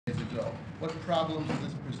What problems does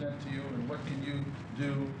this present to you, and what can you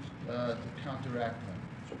do to counteract them?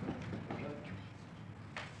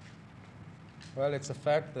 Well, it's a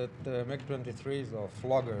fact that MiG-23s, or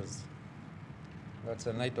floggers, that's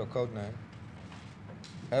a NATO code name,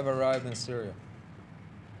 have arrived in Syria.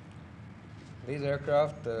 These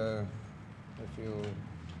aircraft, if you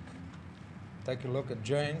take a look at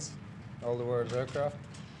Janes, all the words aircraft,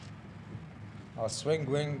 are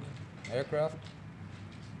swing-wing aircraft.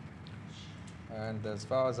 And as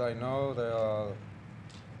far as I know, they are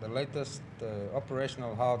the latest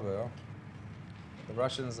operational hardware the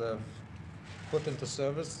Russians have put into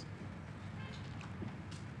service.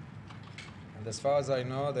 And as far as I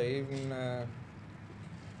know, they even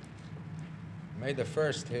made a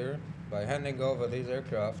first here by handing over these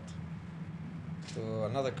aircraft to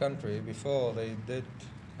another country before they did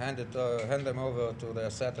hand them over to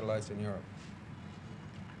their satellites in Europe.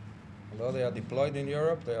 Although they are deployed in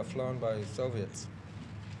Europe, they are flown by Soviets.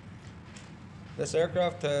 This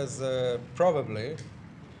aircraft has probably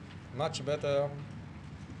much better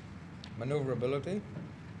maneuverability,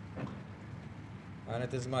 and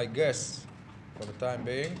it is my guess, for the time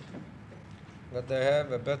being, that they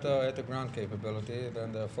have a better air-to-ground capability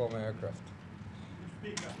than their former aircraft.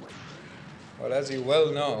 Well, as you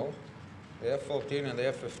well know, the F-14 and the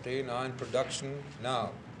F-15 are in production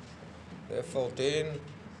now. The F-14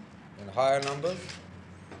 in higher numbers,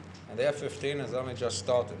 and the F-15 has only just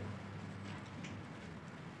started.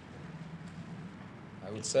 I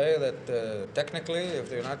would say that technically, if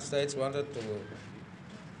the United States wanted to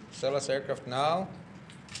sell us aircraft now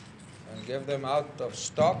and give them out of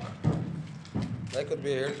stock, they could be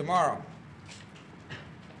here tomorrow.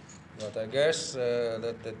 But I guess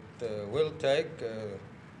that it will take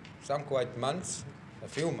some quite months, a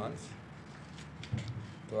few months,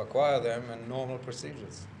 to acquire them in normal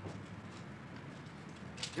procedures.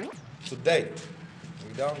 To date,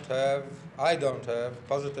 I don't have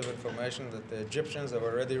positive information that the Egyptians have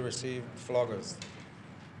already received floggers.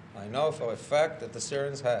 I know for a fact that the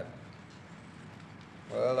Syrians have.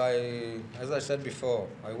 Well, as I said before,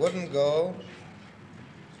 I wouldn't go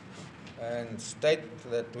and state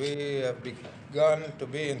that we have begun to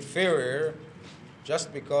be inferior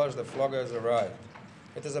just because the floggers arrived.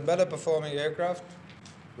 It is a better performing aircraft.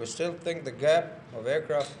 We still think the gap of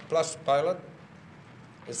aircraft plus pilot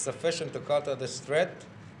is sufficient to counter this threat,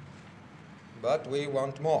 but we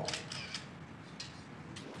want more.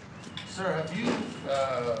 Sir, have you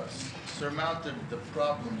surmounted the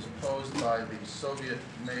problems posed by the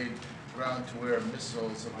Soviet-made ground-to-air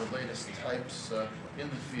missiles of the latest types in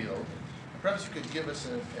the field? Perhaps you could give us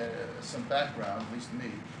some background, at least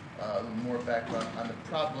me, a little more background on the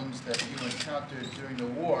problems that you encountered during the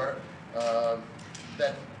war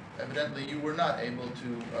that evidently you were not able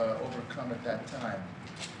to overcome at that time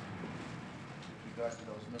with regard to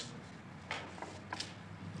those missiles.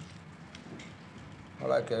 Well,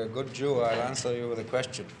 like a good Jew, I'll answer you with a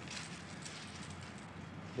question.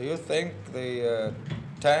 Do you think the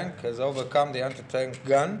tank has overcome the anti-tank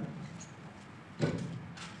gun?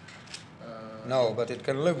 No, but it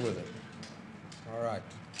can live with it. All right.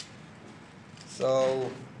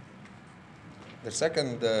 So the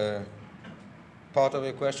second part of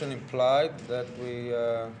your question implied that we,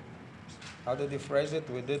 how did you phrase it?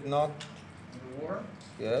 We did not? In the war?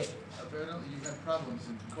 Yes. Apparently you had problems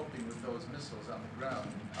in coping with those missiles on the ground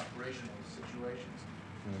in operational situations,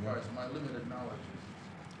 as far as my limited knowledge is.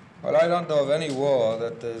 Well, I don't know of any war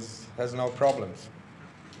that has no problems.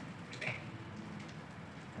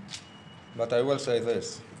 But I will say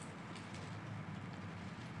this.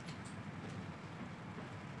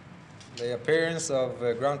 The appearance of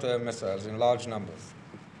ground-to-air missiles in large numbers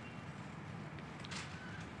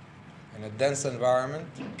in a dense environment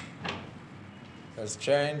has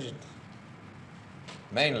changed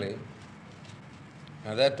mainly,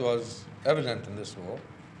 and that was evident in this war,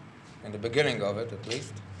 in the beginning of it at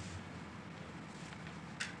least,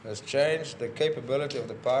 has changed the capability of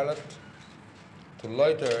the pilot to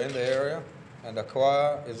loiter in the area and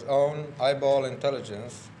acquire his own eyeball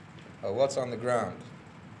intelligence of what's on the ground.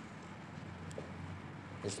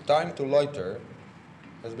 His time to loiter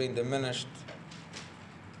has been diminished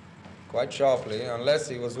quite sharply unless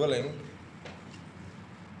he was willing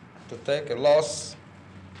to take a loss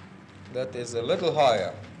that is a little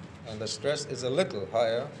higher, and the stress is a little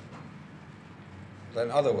higher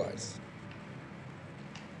than otherwise.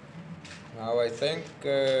 Now, I think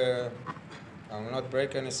I will not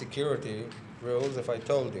break any security rules if I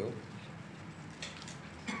told you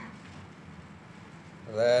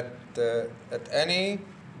that at any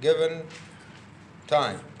given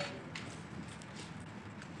time,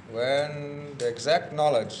 when the exact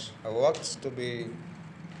knowledge of what's to be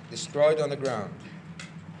destroyed on the ground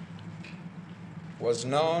was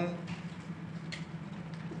known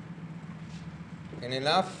in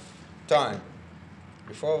enough time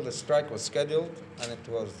before the strike was scheduled and it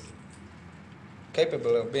was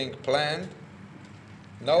capable of being planned,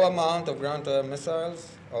 no amount of ground-to-air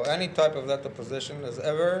missiles or any type of that opposition has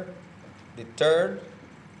ever deterred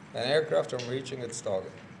an aircraft from reaching its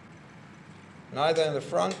target, neither in the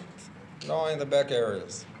front nor in the back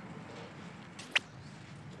areas.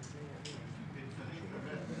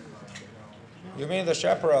 You mean the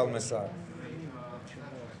Chaparral missile?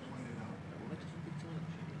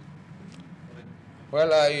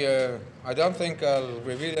 Well, I don't think I'll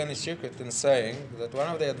reveal any secret in saying that one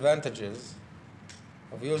of the advantages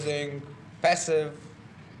of using passive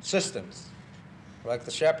systems like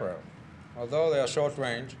the Chaparral, although they are short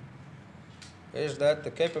range, is that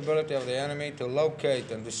the capability of the enemy to locate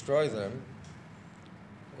and destroy them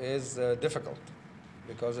is difficult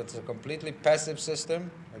because it's a completely passive system.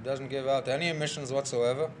 It doesn't give out any emissions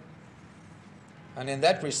whatsoever. And in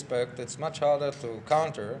that respect, it's much harder to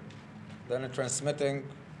counter than a transmitting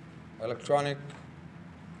electronically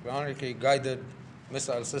guided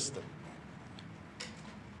missile system.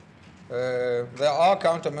 There are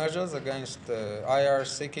countermeasures against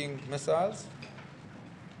IR-seeking missiles.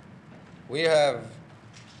 We have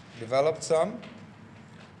developed some,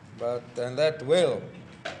 and that will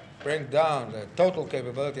bring down the total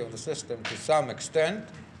capability of the system to some extent,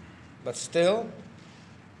 but still,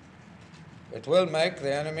 it will make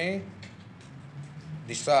the enemy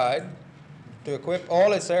decide to equip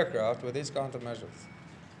all its aircraft with these countermeasures.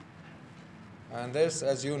 And this,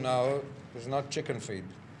 as you know, is not chicken feed.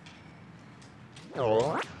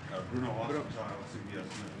 Bruno Hospital, CBS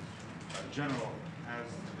News. General,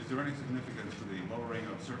 is there any significance to the lowering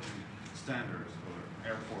of certain standards for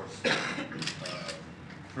Air Force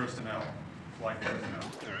personnel, flight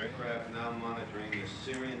personnel? Aircraft now monitoring the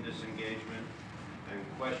Syrian disengagement and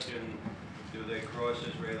question, do they cross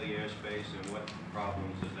Israeli airspace and what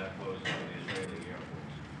problems does that pose to the Israeli Air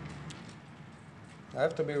Force? I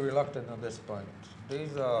have to be reluctant on this point.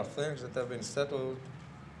 These are things that have been settled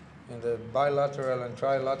in the bilateral and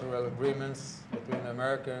trilateral agreements between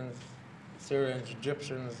Americans, Syrians,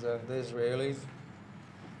 Egyptians, and the Israelis.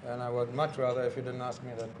 And I would much rather if you didn't ask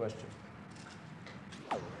me that question.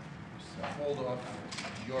 Hold off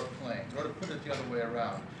your plane, or to put it the other way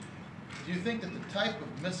around. Do you think that the type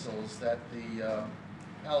of missiles that the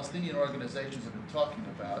Palestinian organizations have been talking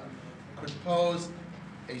about could pose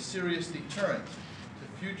a serious deterrent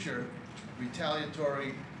to future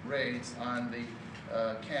retaliatory raids on the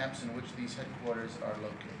camps in which these headquarters are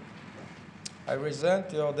located? I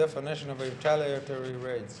resent your definition of retaliatory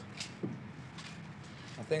raids.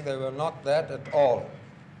 I think they were not that at all.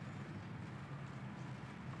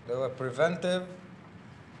 They were preventive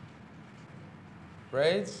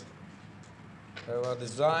raids. They were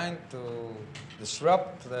designed to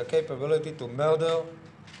disrupt their capability to murder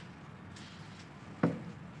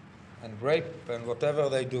and rape and whatever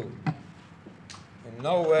they do. In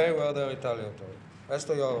no way were they retaliatory. As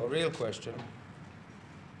to your real question,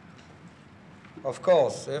 of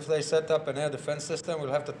course, if they set up an air defense system,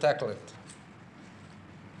 we'll have to tackle it.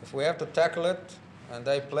 If we have to tackle it and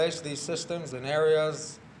they place these systems in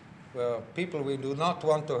areas where people we do not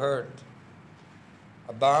want to hurt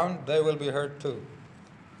abound, they will be hurt too.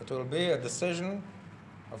 It will be a decision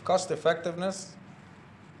of cost effectiveness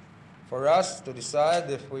for us to decide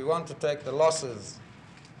if we want to take the losses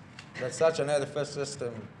that such an air defense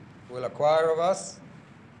system will acquire of us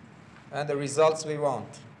and the results we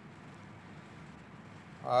want.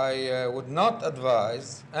 I would not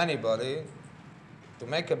advise anybody to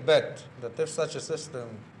make a bet that if such a system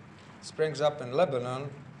springs up in Lebanon,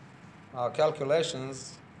 our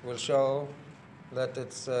calculations will show that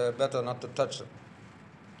it's better not to touch it.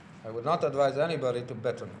 I would not advise anybody to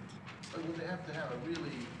bet on it. But would they have to have a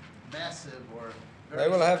really massive or They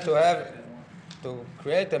will have to have, to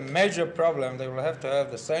create a major problem, they will have to have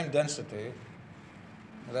the same density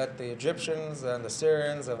that the Egyptians and the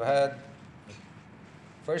Syrians have had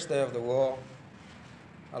first day of the war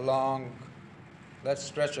along that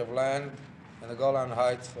stretch of land in the Golan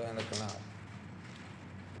Heights and the canal.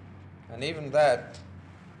 And even that,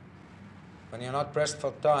 when you're not pressed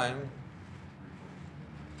for time,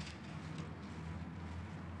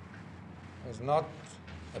 is not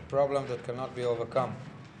a problem that cannot be overcome.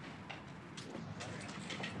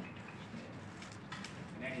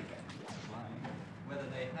 Whether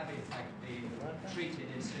they have in fact been treated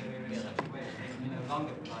in Syria in such a way that they can no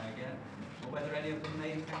longer fly again, or whether any of them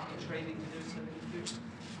may in fact be training to do so in the future.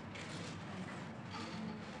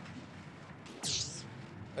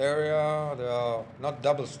 area, there are not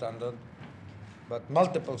double standard, but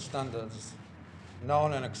multiple standards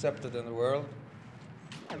known and accepted in the world.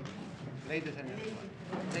 Ladies and gentlemen.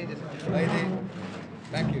 Ladies and gentlemen. Lady,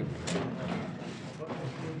 thank you.